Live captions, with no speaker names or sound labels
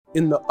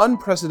In the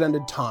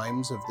unprecedented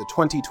times of the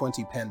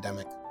 2020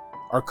 pandemic,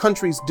 our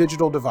country's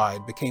digital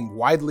divide became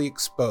widely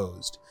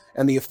exposed,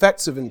 and the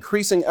effects of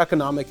increasing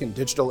economic and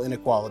digital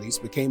inequalities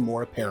became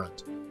more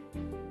apparent.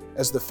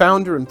 As the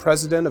founder and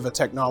president of a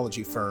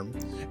technology firm,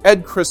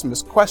 Ed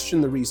Christmas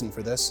questioned the reason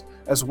for this,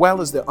 as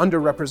well as the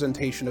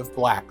underrepresentation of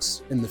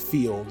Blacks in the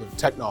field of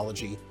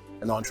technology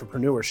and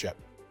entrepreneurship.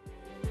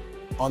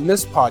 On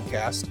this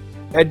podcast,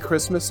 Ed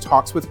Christmas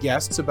talks with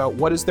guests about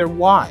what is their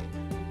why,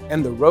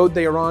 and the road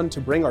they are on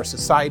to bring our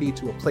society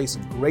to a place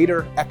of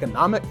greater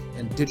economic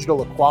and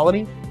digital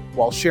equality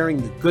while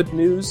sharing the good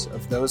news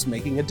of those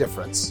making a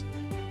difference.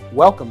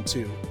 Welcome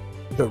to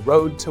The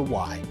Road to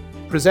Why,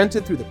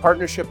 presented through the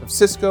partnership of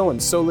Cisco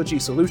and Sology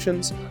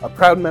Solutions, a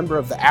proud member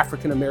of the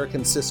African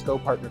American Cisco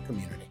partner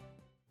community.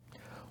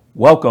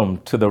 Welcome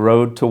to The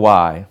Road to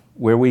Why,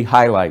 where we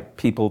highlight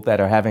people that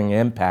are having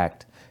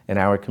impact in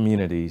our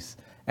communities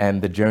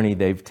and the journey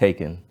they've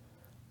taken.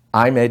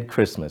 I'm Ed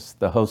Christmas,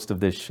 the host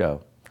of this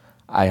show.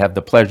 I have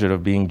the pleasure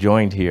of being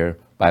joined here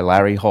by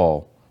Larry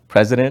Hall,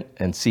 President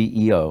and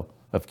CEO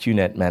of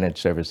Qnet Managed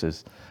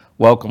Services.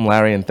 Welcome,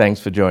 Larry, and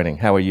thanks for joining.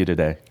 How are you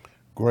today?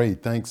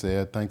 Great. Thanks,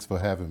 Ed. Thanks for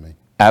having me.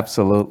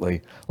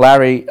 Absolutely.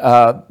 Larry,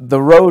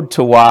 the road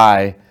to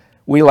why,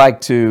 we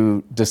like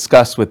to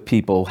discuss with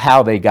people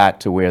how they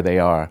got to where they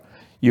are.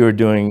 You're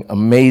doing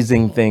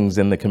amazing things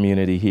in the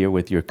community here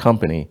with your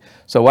company.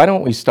 So why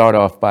don't we start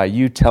off by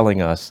you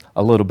telling us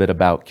a little bit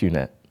about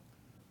Qnet?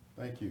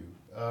 Thank you.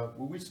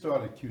 Well, we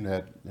started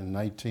Qnet in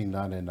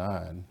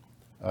 1999,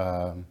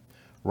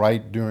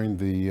 right during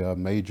the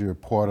major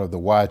part of the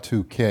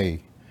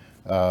Y2K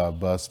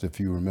bust, if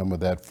you remember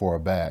that far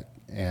back.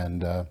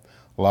 And a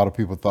lot of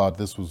people thought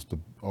this was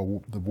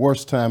the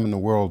worst time in the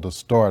world to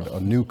start a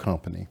new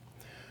company.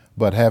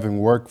 But having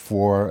worked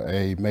for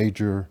a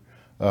major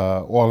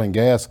oil and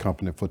gas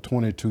company for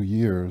 22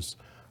 years,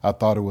 I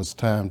thought it was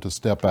time to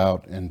step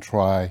out and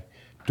try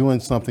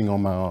doing something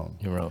on my own.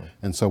 Your own.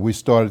 And so we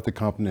started the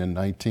company in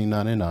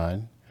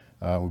 1999.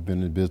 We've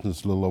been in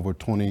business a little over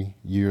 20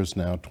 years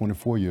now,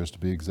 24 years to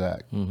be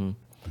exact. Mm-hmm.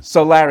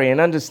 So Larry,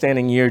 in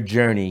understanding your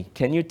journey,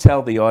 can you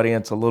tell the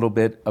audience a little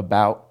bit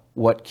about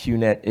what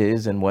Qnet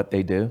is and what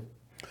they do?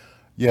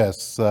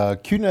 Yes,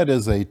 Qnet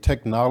is a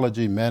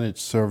technology managed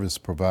service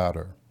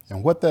provider.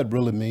 And what that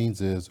really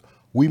means is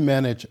we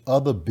manage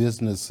other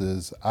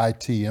businesses'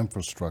 IT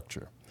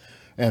infrastructure.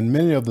 And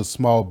many of the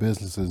small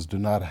businesses do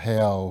not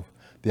have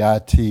the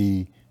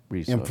IT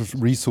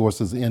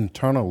resources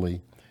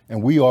internally,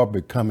 and we are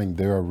becoming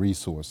their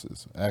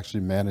resources,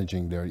 actually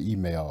managing their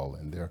email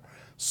and their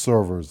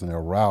servers and their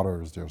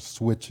routers, their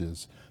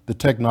switches, the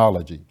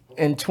technology.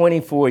 In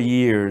 24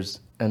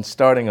 years and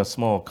starting a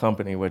small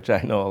company, which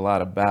I know a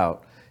lot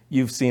about,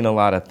 you've seen a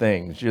lot of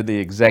things. You're the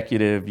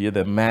executive, you're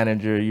the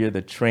manager, you're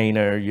the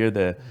trainer, you're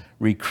the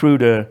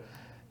recruiter.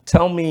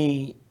 Tell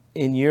me,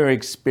 in your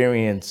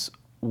experience,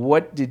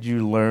 what did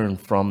you learn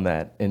from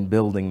that in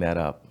building that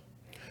up?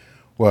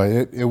 Well,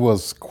 it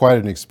was quite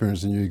an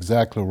experience, and you're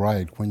exactly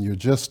right. When you're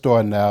just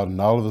starting out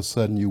and all of a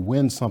sudden you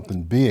win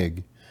something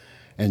big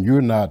and you're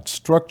not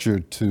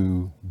structured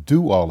to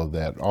do all of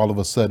that, all of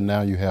a sudden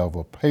now you have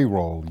a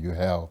payroll, you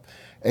have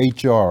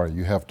HR,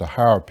 you have to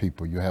hire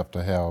people, you have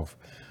to have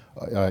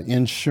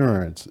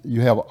insurance,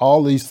 you have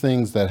all these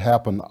things that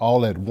happen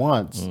all at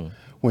once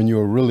when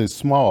you're really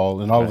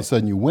small, and all of a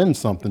sudden you win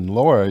something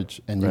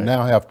large and you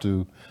now have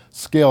to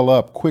scale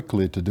up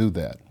quickly to do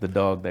that. The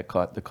dog that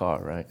caught the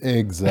car, right?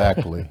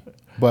 Exactly.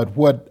 But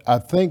what I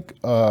think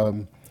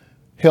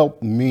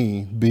helped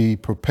me be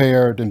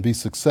prepared and be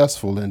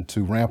successful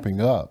into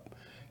ramping up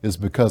is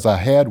because I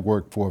had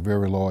worked for a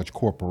very large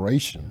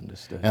corporation.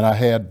 Understood. And I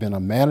had been a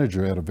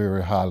manager at a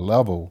very high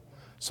level.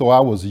 So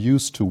I was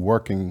used to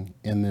working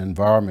in the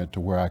environment to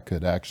where I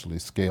could actually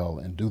scale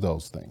and do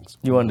those things.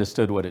 You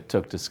understood what it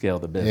took to scale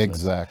the business.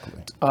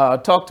 Exactly.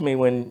 Talk to me,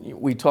 when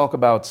we talk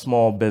about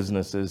small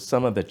businesses,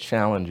 some of the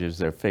challenges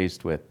they're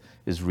faced with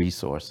is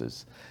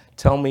resources.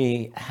 Tell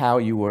me how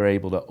you were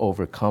able to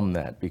overcome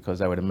that, because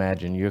I would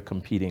imagine you're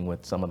competing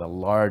with some of the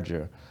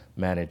larger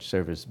managed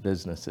service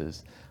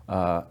businesses,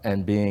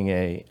 and being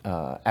a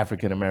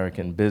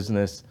African-American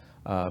business,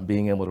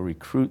 being able to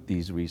recruit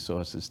these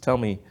resources. Tell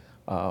me,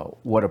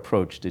 what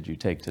approach did you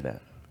take to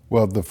that?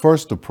 Well, the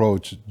first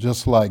approach,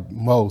 just like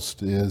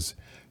most, is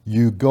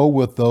you go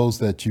with those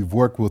that you've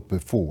worked with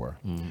before.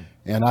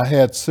 And I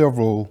had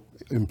several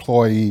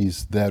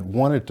employees that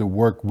wanted to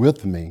work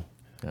with me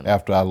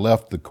after I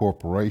left the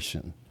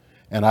corporation.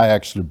 And I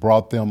actually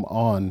brought them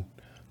on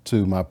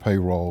to my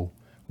payroll,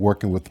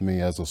 working with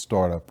me as a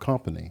startup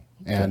company.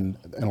 And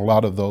a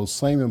lot of those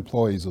same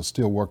employees are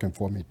still working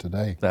for me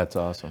today. That's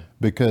awesome.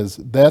 Because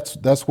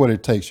that's what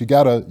it takes. You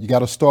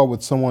gotta start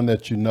with someone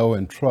that you know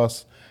and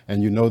trust,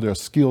 and you know their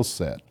skill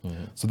set.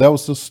 So that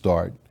was the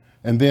start.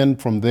 And then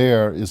from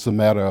there, it's a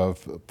matter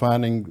of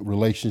finding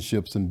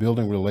relationships and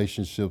building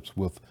relationships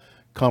with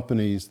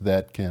companies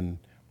that can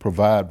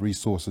provide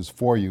resources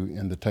for you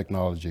in the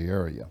technology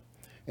area.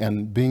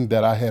 And being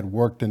that I had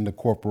worked in the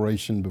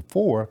corporation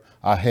before,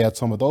 I had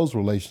some of those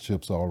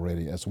relationships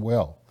already as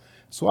well.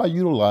 So I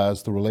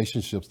utilized the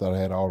relationships that I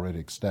had already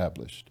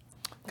established.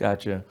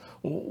 Gotcha.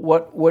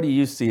 What do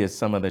you see as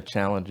some of the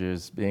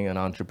challenges being an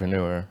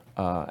entrepreneur,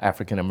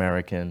 African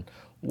American?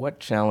 What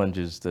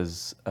challenges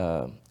does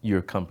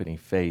your company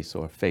face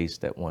or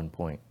faced at one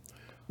point?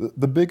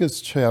 The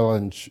biggest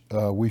challenge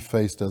we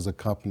faced as a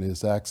company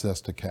is access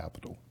to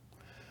capital.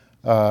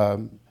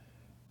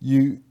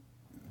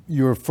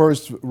 You're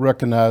first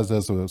recognized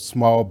as a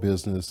small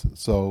business,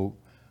 so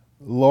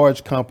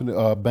large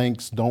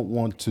banks don't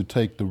want to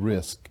take the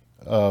risk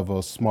of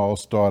a small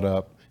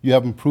startup. You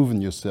haven't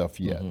proven yourself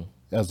yet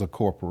as a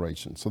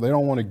corporation, so they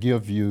don't want to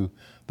give you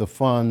the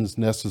funds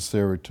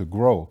necessary to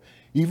grow,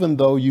 even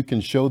though you can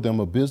show them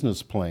a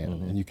business plan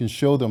and you can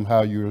show them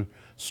how you're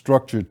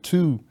structured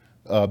to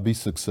be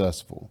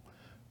successful.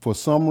 For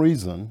some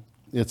reason,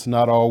 it's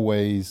not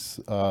always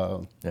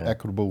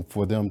equitable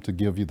for them to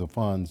give you the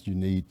funds you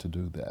need to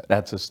do that.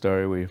 That's a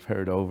story we've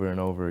heard over and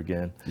over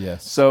again.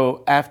 Yes.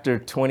 So after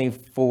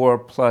 24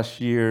 plus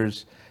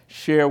years,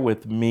 share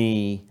with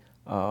me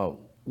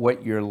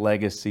what your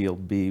legacy will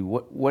be.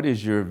 What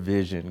is your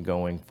vision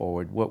going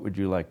forward? What would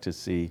you like to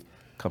see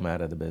come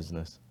out of the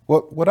business?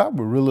 What I would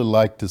really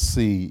like to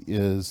see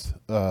is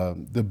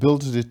the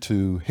ability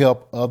to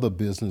help other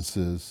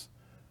businesses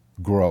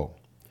grow.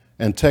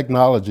 And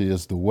technology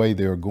is the way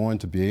they're going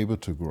to be able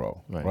to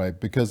grow, right?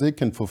 Because it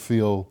can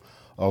fulfill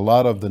a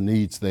lot of the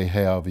needs they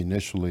have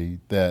initially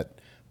that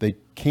they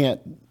can't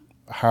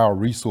hire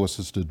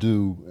resources to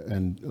do,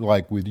 and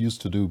like we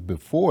used to do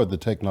before the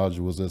technology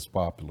was as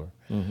popular.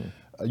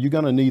 You're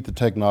going to need the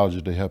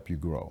technology to help you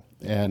grow.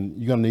 And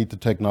you're going to need the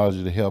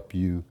technology to help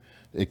you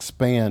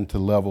expand to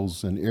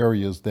levels and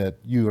areas that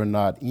you are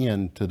not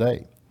in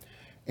today.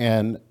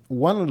 And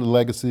one of the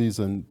legacies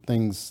and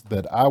things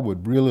that I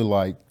would really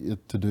like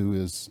it to do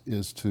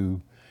is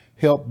to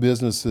help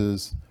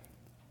businesses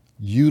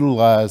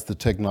utilize the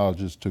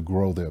technologies to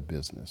grow their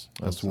business.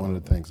 That's one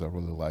of the things I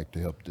really like to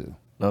help do.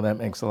 No, that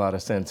makes a lot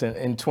of sense.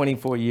 In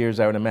 24 years,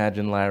 I would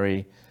imagine,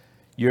 Larry,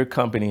 your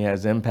company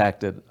has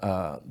impacted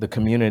the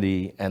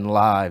community and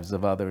lives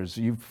of others.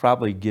 You've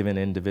probably given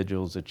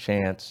individuals a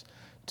chance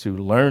to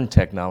learn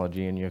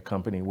technology in your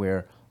company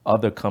where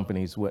other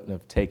companies wouldn't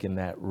have taken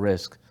that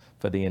risk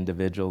for the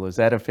individual. Is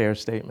that a fair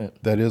statement?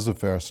 That is a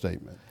fair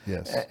statement,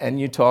 yes.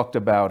 And you talked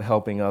about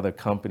helping other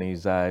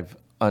companies. I've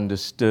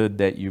understood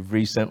that you've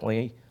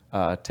recently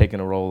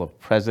taken a role of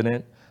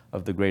president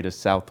of the Greater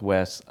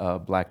Southwest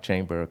Black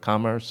Chamber of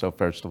Commerce. So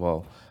first of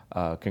all,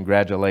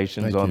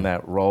 congratulations on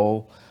that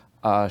role.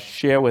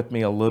 Share with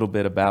me a little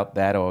bit about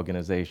that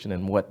organization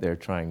and what they're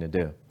trying to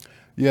do.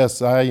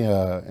 Yes, I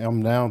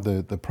am now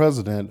the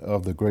president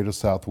of the Greater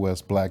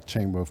Southwest Black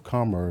Chamber of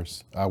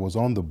Commerce. I was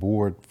on the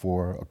board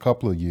for a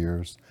couple of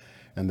years,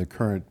 and the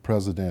current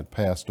president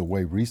passed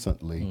away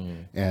recently,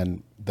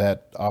 and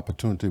that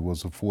opportunity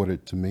was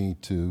afforded to me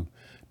to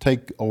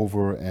take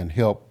over and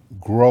help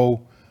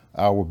grow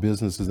our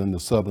businesses in the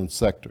southern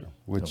sector,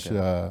 which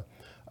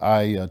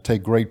I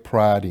take great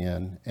pride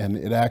in, and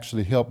it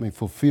actually helped me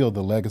fulfill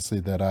the legacy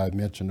that I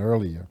mentioned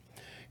earlier,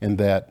 in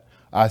that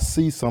I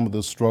see some of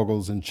the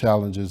struggles and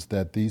challenges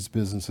that these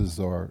businesses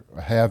are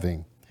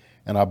having.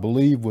 And I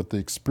believe with the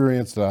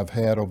experience that I've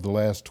had over the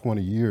last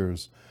 20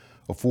 years,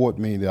 afford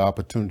me the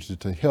opportunity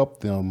to help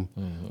them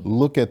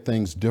look at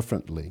things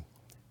differently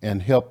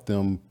and help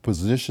them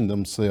position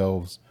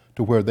themselves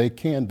to where they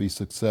can be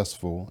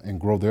successful and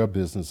grow their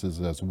businesses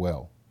as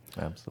well.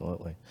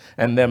 Absolutely.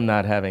 And them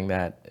not having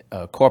that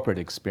corporate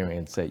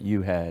experience that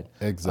you had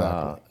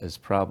is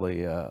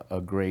probably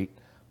a great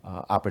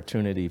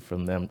opportunity for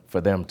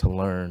them to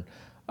learn.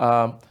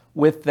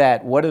 With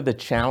that, what are the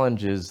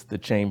challenges the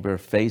Chamber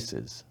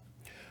faces?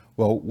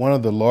 Well, one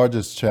of the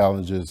largest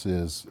challenges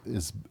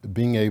is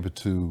being able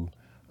to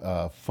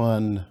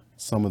fund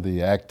some of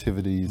the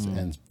activities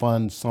and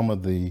fund some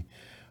of the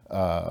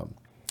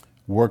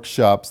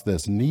workshops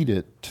that's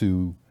needed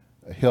to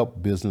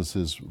help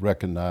businesses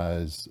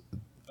recognize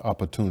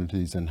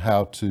opportunities and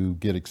how to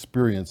get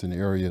experience in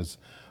areas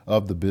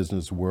of the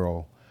business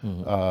world.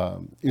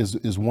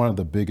 Is one of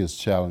the biggest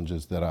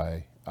challenges that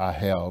I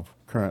have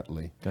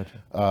currently.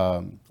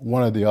 Gotcha.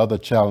 One of the other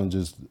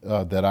challenges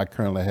that I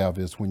currently have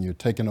is when you're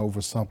taking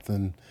over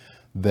something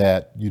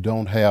that you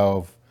don't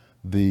have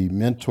the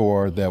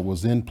mentor that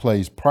was in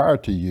place prior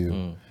to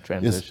you.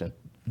 Transition.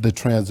 The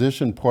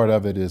transition part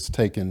of it is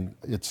taking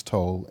its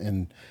toll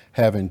and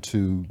having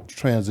to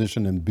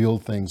transition and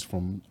build things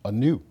from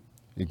anew.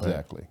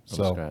 Exactly.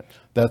 So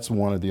that's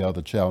one of the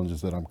other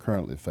challenges that I'm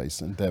currently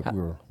facing that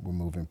we're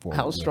moving forward.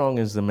 How strong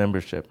is the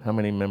membership? How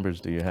many members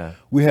do you have?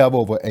 We have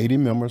over 80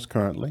 members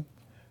currently,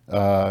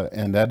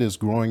 and that is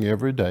growing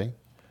every day.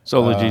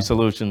 Solar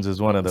Solutions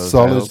is one of those.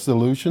 Solar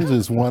Solutions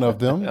is one of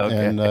them,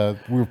 and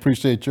we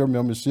appreciate your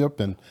membership,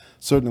 and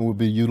certainly we'll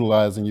be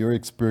utilizing your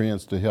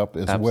experience to help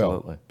as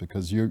well,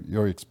 because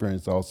your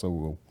experience also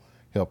will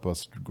help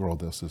us grow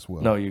this as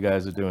well. No, you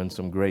guys are doing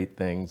some great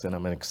things, and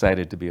I'm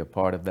excited to be a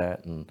part of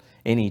that. And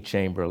any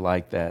chamber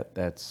like that,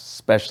 that's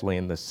especially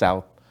in the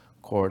south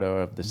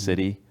corridor of the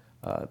city,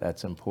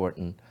 that's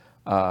important.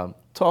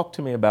 Talk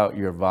to me about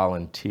your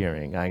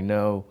volunteering. I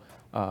know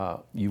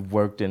you've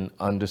worked in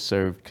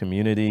underserved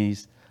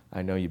communities.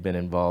 I know you've been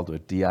involved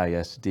with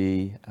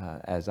DISD,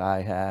 as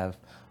I have.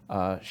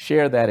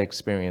 Share that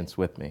experience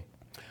with me.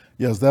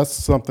 Yes, that's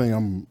something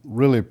I'm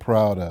really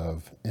proud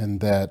of, in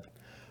that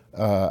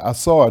I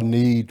saw a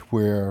need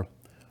where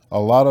a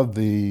lot of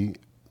the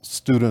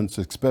students,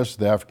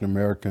 especially the African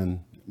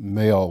American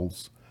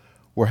males,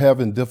 were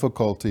having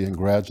difficulty in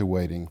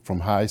graduating from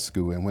high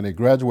school. And when they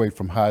graduate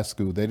from high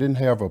school, they didn't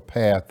have a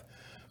path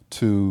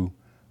to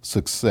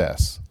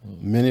success.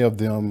 Many of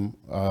them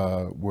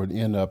would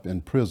end up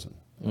in prison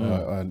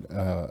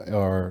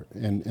or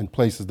in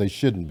places they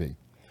shouldn't be.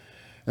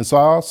 And so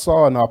I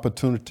saw an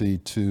opportunity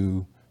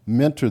to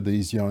mentor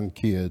these young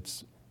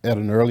kids at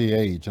an early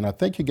age. And I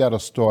think you got to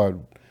start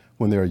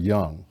when they're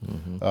young.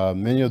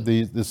 Many of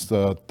these, this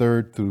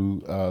third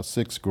through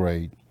sixth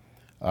grade,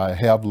 I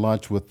have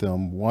lunch with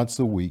them once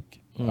a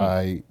week.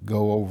 I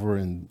go over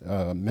and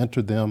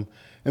mentor them.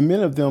 And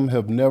many of them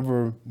have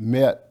never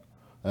met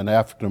an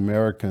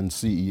African-American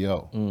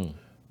CEO.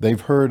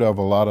 They've heard of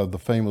a lot of the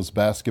famous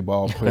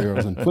basketball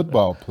players and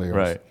football players,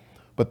 Right.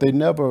 but they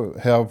never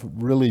have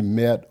really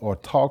met or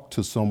talked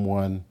to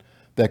someone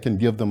that can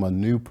give them a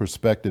new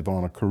perspective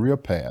on a career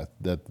path.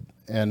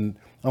 And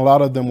a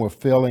lot of them were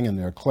failing in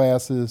their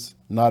classes,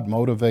 not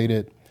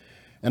motivated.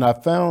 And I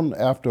found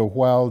after a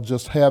while,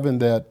 just having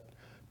that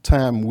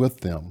time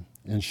with them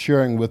and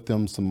sharing with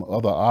them some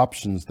other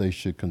options they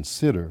should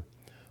consider,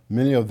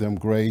 many of them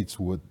grades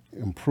would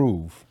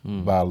improve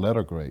by a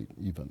letter grade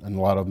even, and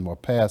a lot of them are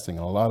passing.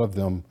 A lot of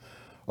them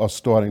are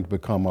starting to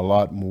become a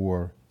lot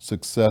more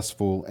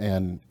successful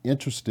and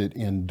interested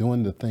in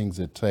doing the things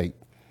it takes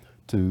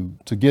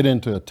to get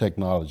into a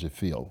technology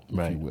field, if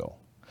Right. you will.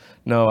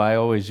 No, I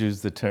always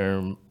use the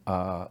term,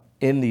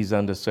 in these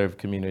underserved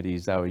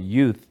communities, our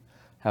youth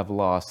have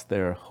lost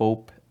their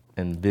hope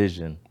and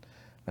vision.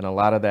 And a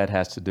lot of that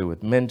has to do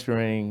with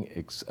mentoring,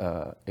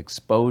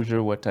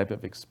 exposure, what type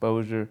of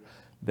exposure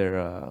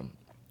they're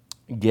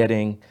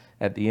getting.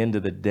 At the end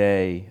of the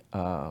day,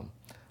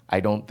 I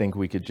don't think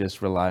we could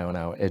just rely on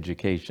our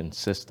education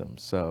system.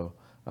 So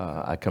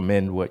I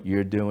commend what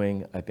you're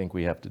doing. I think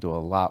we have to do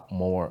a lot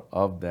more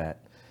of that.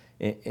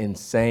 In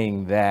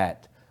saying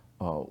that,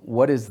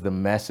 what is the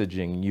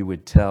messaging you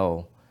would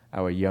tell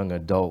our young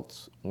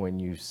adults when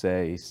you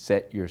say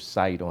set your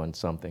sight on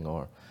something,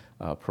 or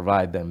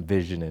provide them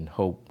vision and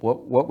hope?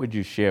 What would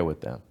you share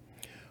with them?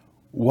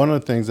 One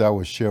of the things I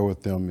would share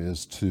with them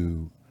is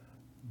to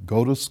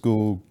go to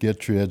school,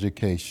 get your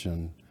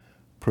education,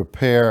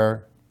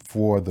 prepare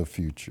for the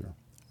future.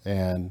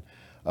 And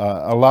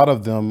a lot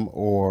of them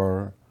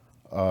are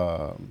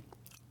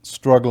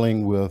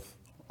struggling with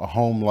a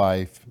home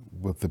life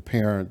with the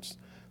parents.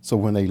 So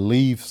when they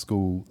leave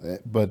school,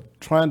 but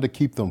trying to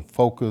keep them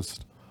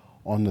focused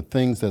on the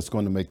things that's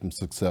going to make them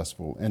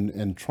successful,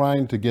 and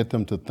trying to get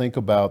them to think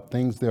about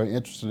things they're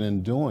interested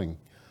in doing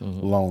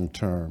long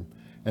term,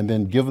 and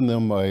then giving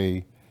them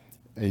a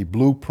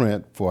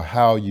blueprint for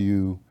how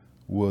you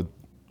would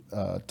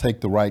take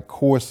the right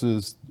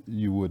courses,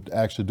 you would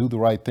actually do the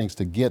right things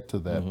to get to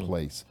that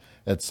place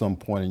at some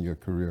point in your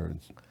career.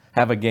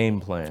 Have a game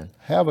plan.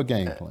 Have a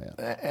game plan.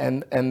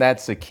 And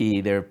that's the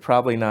key. They're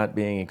probably not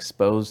being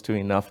exposed to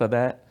enough of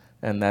that,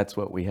 and that's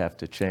what we have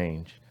to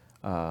change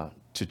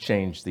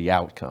the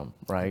outcome,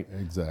 right?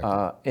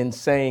 Exactly. In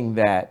saying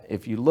that,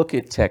 if you look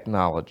at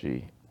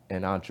technology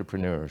and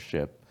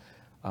entrepreneurship,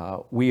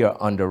 we are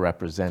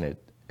underrepresented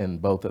in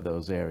both of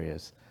those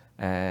areas.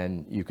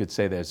 And you could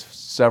say there's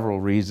several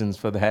reasons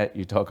for that.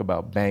 You talk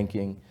about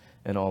banking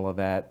and all of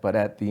that, but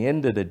at the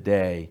end of the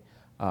day,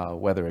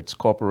 whether it's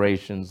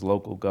corporations,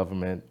 local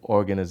government,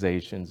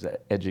 organizations,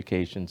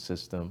 education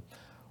system,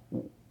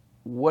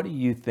 what do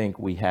you think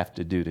we have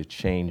to do to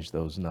change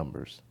those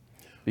numbers?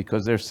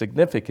 Because they're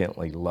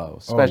significantly low,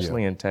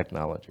 especially in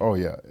technology. Oh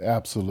yeah,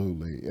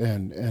 absolutely.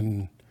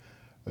 And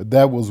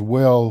that was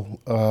well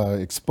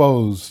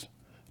exposed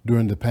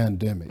during the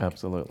pandemic.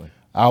 Absolutely.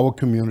 Our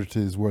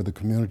communities were the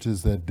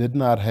communities that did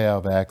not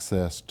have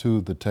access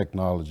to the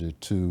technology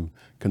to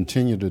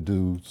continue to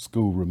do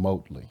school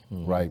remotely,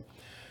 right?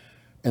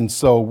 And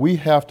so we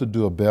have to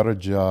do a better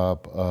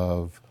job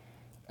of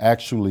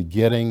actually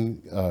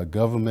getting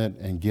government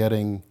and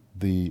getting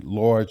the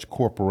large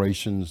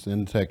corporations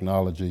in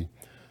technology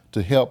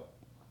to help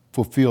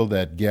fulfill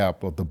that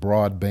gap of the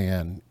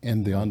broadband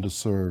in the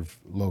underserved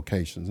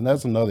locations. And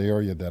that's another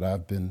area that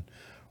I've been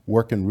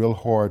working real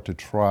hard to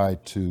try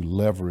to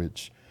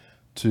leverage,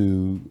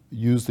 to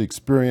use the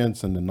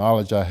experience and the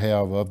knowledge I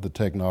have of the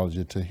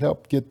technology to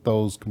help get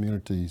those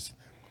communities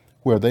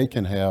where they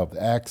can have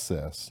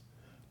access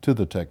to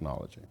the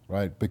technology,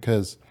 right?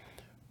 Because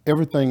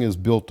everything is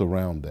built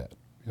around that.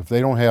 If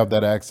they don't have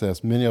that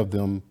access, many of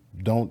them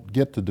don't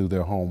get to do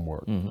their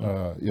homework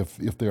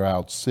if they're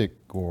out sick,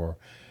 or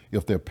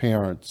if their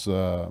parents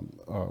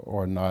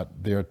are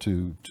not there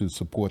to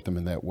support them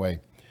in that way.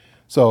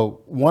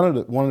 So one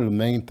of the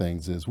main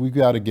things is we've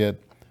got to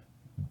get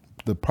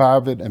the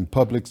private and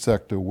public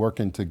sector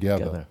working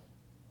together.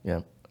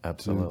 Yeah.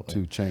 Absolutely.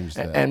 to change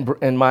that. And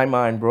in my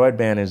mind,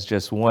 broadband is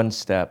just one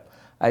step.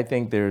 I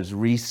think there's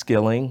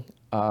reskilling.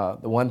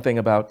 The one thing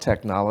about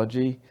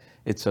technology,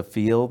 it's a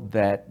field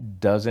that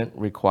doesn't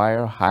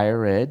require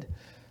higher ed.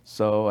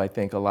 So I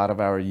think a lot of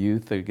our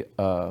youth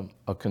are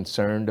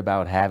concerned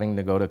about having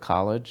to go to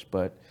college,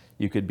 but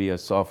you could be a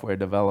software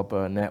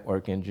developer, a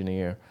network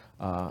engineer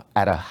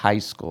at a high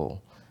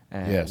school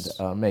and Yes.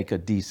 make a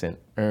decent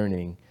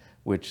earning,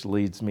 which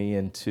leads me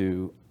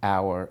into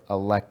our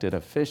elected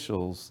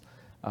officials.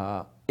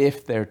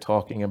 If they're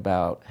talking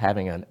about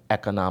having an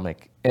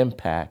economic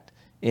impact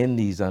in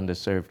these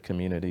underserved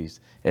communities,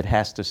 it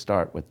has to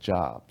start with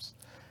jobs.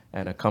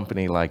 And a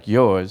company like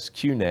yours,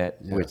 Qnet,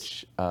 Yes.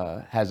 which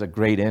has a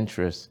great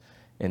interest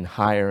in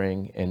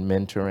hiring and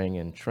mentoring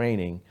and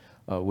training,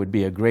 would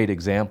be a great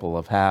example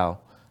of how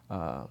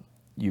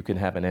you can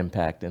have an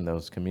impact in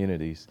those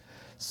communities.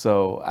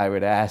 So I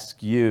would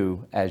ask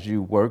you, as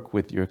you work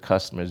with your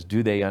customers,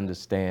 do they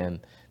understand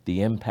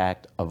the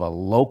impact of a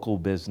local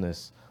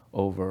business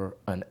over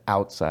an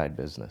outside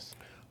business?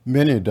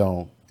 Many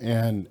don't,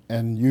 and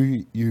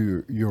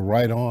you're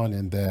right on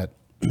in that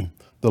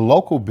the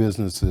local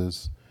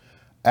businesses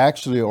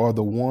actually are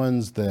the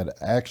ones that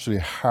actually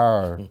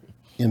hire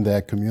in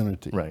that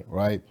community,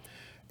 Right.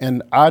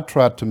 And I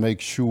try to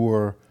make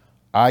sure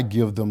I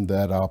give them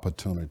that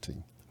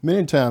opportunity.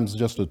 Many times,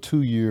 just a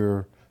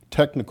 2-year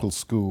technical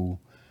school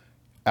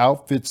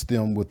outfits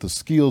them with the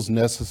skills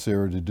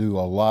necessary to do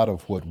a lot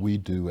of what we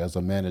do as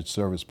a managed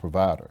service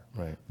provider.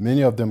 Right.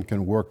 Many of them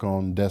can work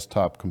on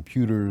desktop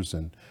computers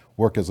and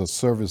work as a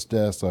service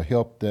desk or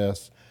help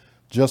desk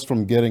just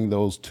from getting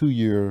those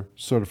 2-year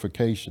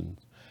certifications.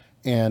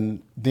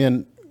 And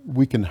then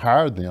we can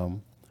hire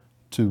them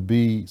to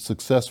be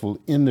successful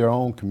in their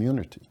own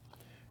community.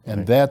 And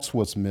Right. that's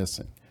what's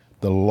missing.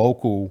 The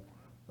local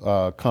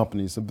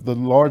companies, the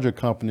larger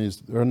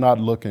companies, they're not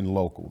looking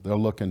local, they're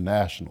looking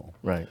national.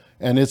 Right.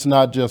 And it's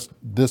not just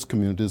this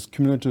community, it's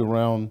community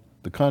around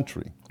the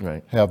country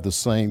Right. have the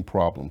same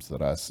problems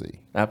that I see.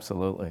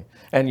 Absolutely.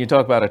 And you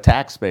talk about a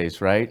tax base,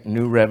 right?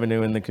 New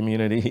revenue in the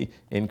community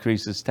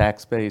increases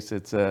tax base.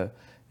 It's a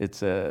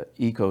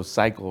eco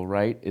cycle,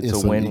 right? It's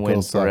a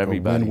win-win for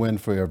everybody. Win-win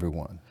for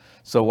everyone.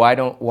 So why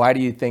do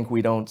you think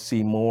we don't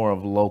see more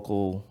of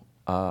local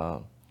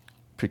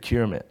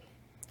procurement?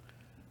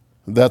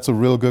 That's a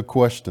real good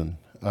question.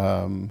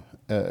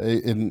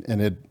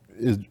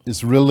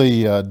 It's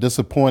really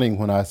disappointing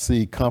when I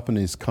see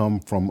companies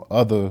come from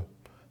other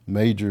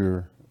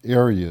major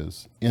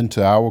areas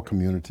into our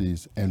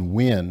communities and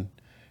win,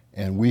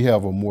 and we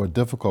have a more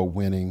difficult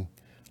winning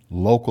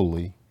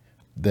locally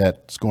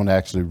that's going to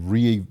actually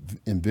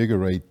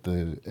reinvigorate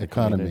the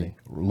economy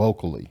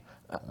locally.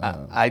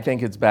 I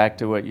think it's back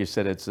to what you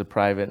said. It's the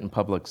private and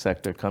public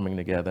sector coming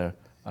together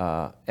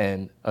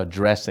and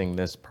addressing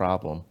this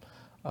problem.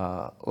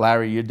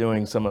 Larry, you're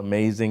doing some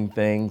amazing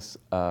things.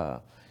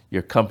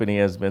 Your company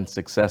has been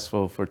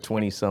successful for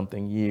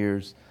 20-something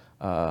years.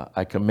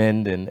 I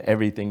commend in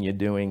everything you're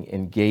doing,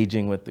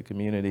 engaging with the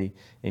community,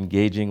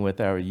 engaging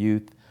with our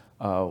youth.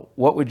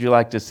 What would you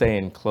like to say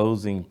in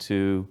closing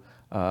to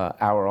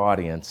our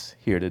audience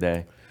here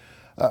today?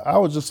 I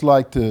would just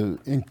like to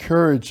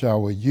encourage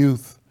our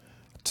youth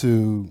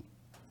to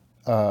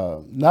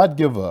not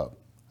give up.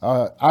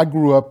 I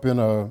grew up in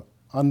an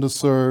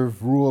underserved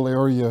rural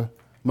area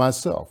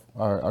myself.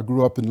 I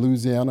grew up in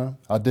Louisiana.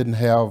 I didn't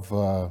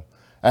have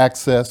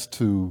access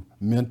to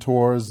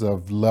mentors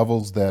of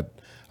levels that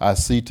I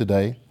see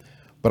today,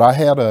 but I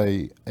had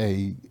a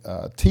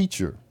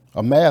teacher,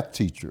 a math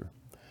teacher,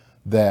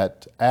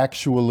 that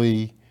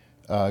actually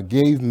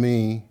gave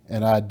me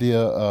an idea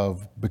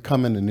of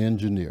becoming an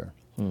engineer.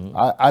 Mm-hmm.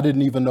 I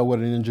didn't even know what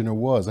an engineer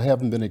was. I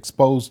haven't been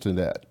exposed to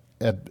that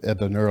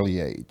at an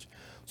early age.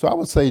 So I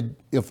would say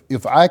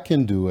if I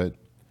can do it,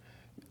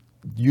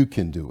 you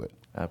can do it.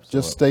 Absolutely.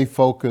 Just stay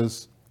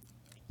focused.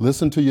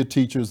 Listen to your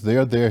teachers.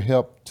 They're there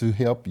to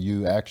help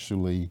you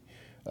actually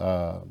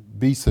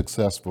be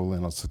successful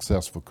in a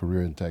successful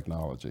career in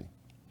technology.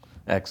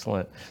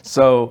 Excellent.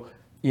 So,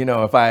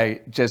 if I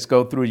just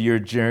go through your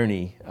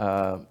journey,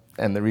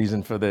 and the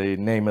reason for the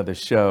name of the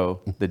show,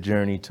 The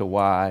Journey to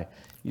Why,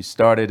 you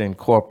started in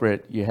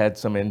corporate, you had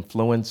some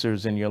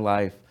influencers in your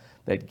life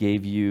that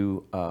gave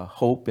you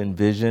hope and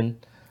vision,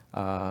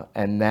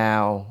 and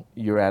now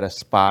you're at a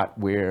spot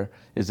where,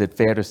 is it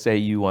fair to say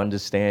you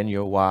understand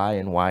your why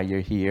and why you're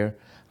here?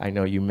 I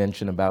know you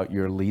mentioned about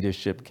your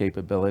leadership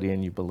capability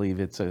and you believe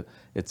it's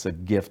a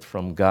gift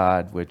from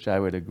God, which I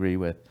would agree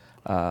with.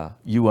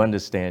 You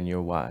understand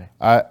your why.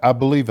 I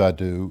believe I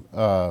do.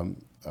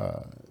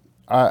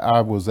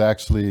 I was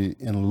actually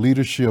in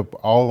leadership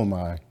all of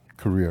my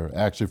career,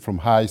 actually from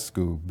high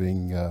school,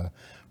 being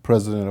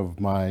president of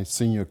my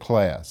senior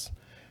class,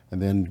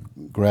 and then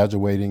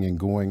graduating and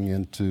going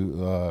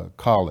into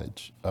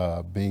college,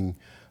 being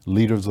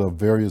leaders of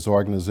various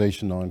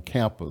organizations on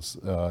campus,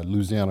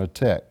 Louisiana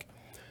Tech,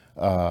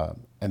 and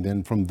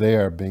then from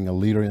there being a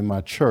leader in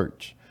my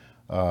church,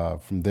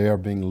 from there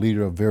being a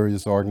leader of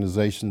various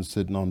organizations,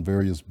 sitting on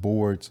various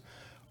boards.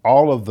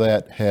 All of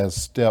that has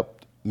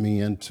stepped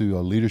me into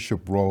a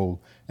leadership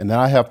role, and then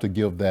I have to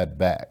give that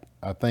back.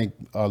 I think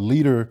a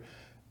leader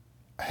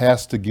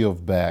has to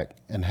give back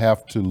and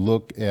have to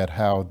look at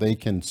how they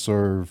can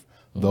serve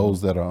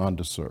those that are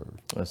underserved.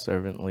 A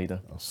servant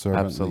leader. A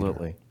servant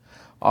Absolutely. leader.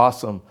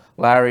 Awesome.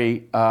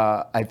 Larry,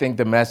 I think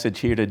the message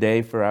here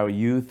today for our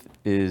youth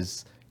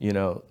is,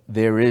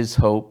 there is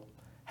hope.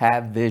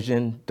 Have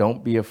vision.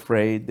 Don't be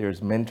afraid.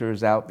 There's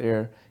mentors out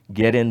there.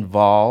 Get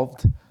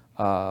involved.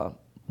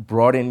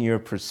 Broaden your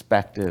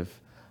perspective.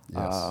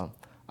 Yes.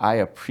 I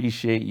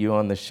appreciate you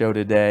on the show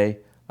today.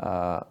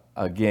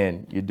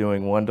 Again, you're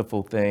doing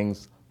wonderful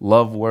things.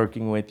 Love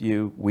working with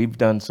you. We've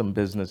done some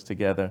business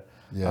together.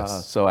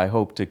 Yes. So I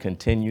hope to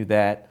continue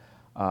that.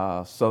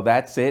 So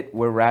that's it.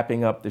 We're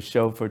wrapping up the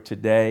show for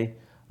today.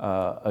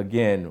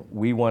 Again,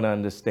 we want to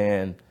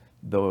understand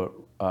the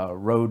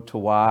road to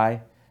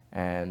why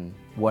and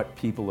what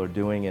people are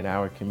doing in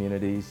our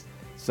communities.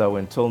 So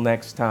until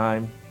next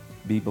time,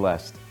 be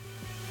blessed.